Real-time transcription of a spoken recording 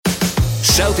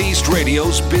Southeast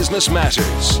Radio's Business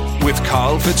Matters with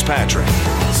Carl Fitzpatrick.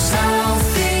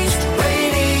 Southeast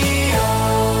Radio.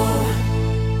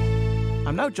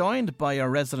 I'm now joined by our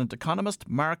resident economist,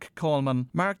 Mark Coleman.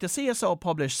 Mark, the CSO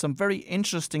published some very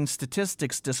interesting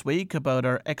statistics this week about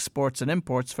our exports and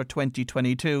imports for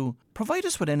 2022. Provide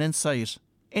us with an insight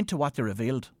into what they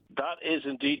revealed. That is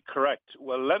indeed correct.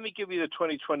 Well, let me give you the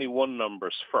 2021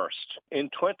 numbers first. In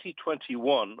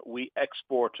 2021, we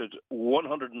exported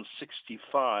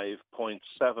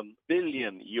 165.7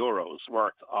 billion euros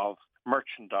worth of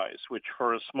merchandise, which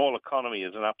for a small economy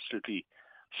is an absolutely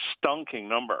stonking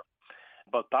number.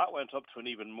 But that went up to an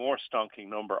even more stonking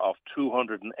number of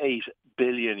 208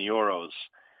 billion euros.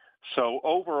 So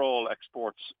overall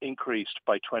exports increased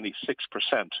by 26%,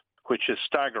 which is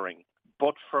staggering.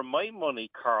 But for my money,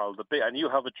 Carl, and you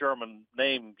have a German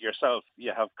name yourself,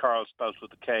 you have Carl spelled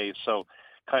with a K, so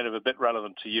kind of a bit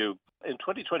relevant to you. In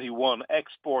 2021,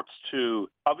 exports to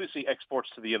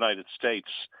the United States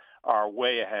are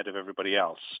way ahead of everybody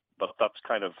else, but that's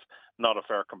kind of not a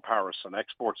fair comparison.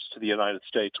 Exports to the United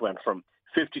States went from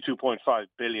 52.5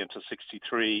 billion to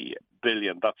 63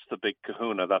 billion. That's the big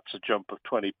kahuna. That's a jump of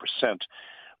 20%.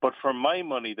 But for my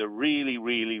money, the really,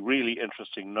 really, really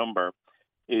interesting number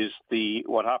is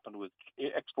what happened with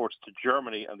exports to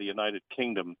Germany and the United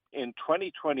Kingdom. In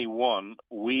 2021,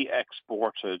 we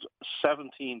exported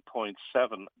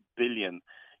 17.7 billion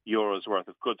euros worth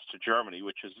of goods to Germany,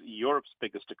 which is Europe's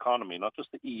biggest economy, not just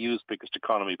the EU's biggest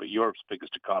economy, but Europe's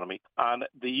biggest economy. And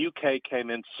the UK came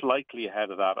in slightly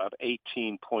ahead of that at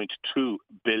 18.2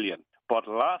 billion. But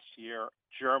last year,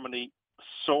 Germany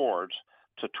soared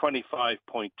to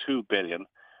 25.2 billion.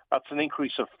 That's an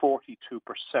increase of 42%.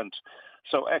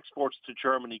 So exports to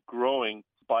Germany growing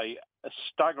by a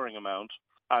staggering amount.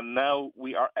 And now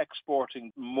we are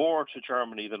exporting more to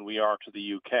Germany than we are to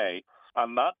the UK.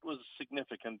 And that was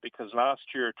significant because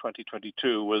last year,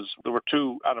 2022, there were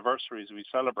two anniversaries we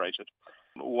celebrated.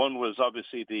 One was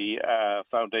obviously the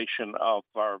foundation of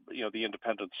the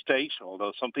independent state,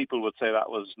 although some people would say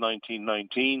that was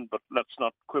 1919, but let's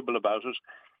not quibble about it.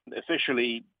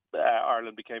 Officially,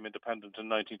 Ireland became independent in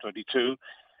 1922,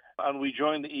 and we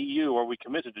joined the EU, or we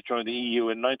committed to join the EU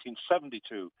in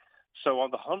 1972. So on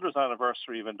the 100th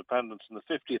anniversary of independence and the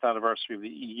 50th anniversary of the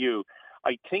EU,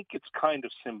 I think it's kind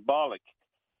of symbolic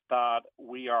that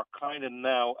we are kind of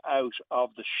now out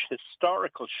of the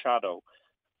historical shadow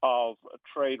of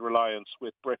trade reliance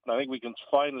with Britain. I think we can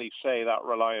finally say that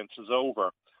reliance is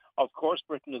over. Of course,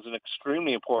 Britain is an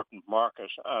extremely important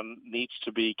market and needs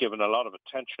to be given a lot of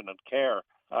attention and care.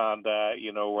 And,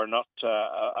 we're not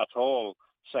at all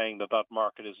saying that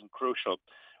market isn't crucial.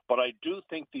 But I do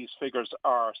think these figures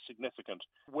are significant.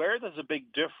 Where there's a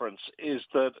big difference is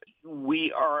that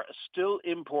we are still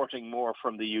importing more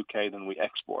from the UK than we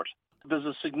export. There's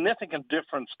a significant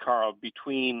difference, Carl,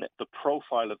 between the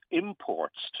profile of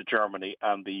imports to Germany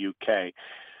and the UK.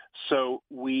 So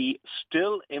we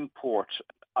still import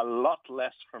a lot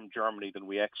less from Germany than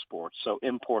we export. So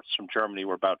imports from Germany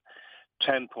were about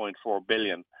 10.4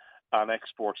 billion. And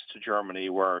exports to Germany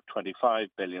were 25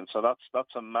 billion. So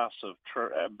that's a massive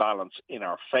balance in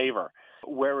our favor.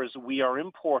 Whereas we are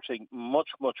importing much,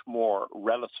 much more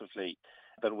relatively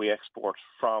than we export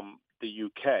from the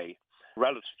UK,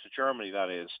 relative to Germany, that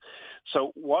is.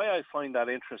 So why I find that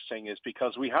interesting is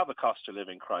because we have a cost of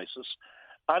living crisis.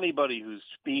 Anybody who's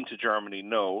been to Germany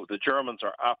know the Germans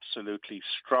are absolutely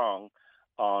strong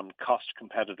on cost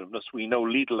competitiveness. We know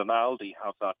Lidl and Aldi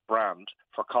have that brand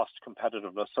for cost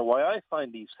competitiveness. So why I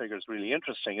find these figures really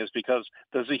interesting is because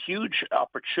there's a huge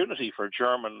opportunity for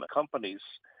German companies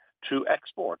to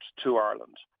export to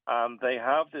Ireland. And they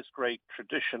have this great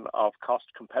tradition of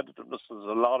cost competitiveness. There's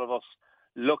a lot of us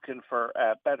looking for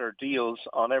better deals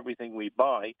on everything we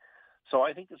buy. So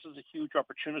I think this is a huge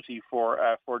opportunity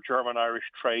for German-Irish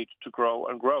trade to grow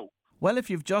and grow. Well, if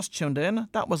you've just tuned in,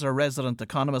 that was our resident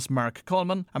economist, Mark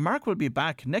Coleman. And Mark will be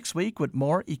back next week with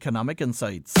more economic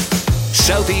insights.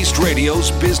 Southeast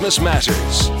Radio's Business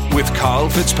Matters with Carl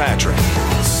Fitzpatrick.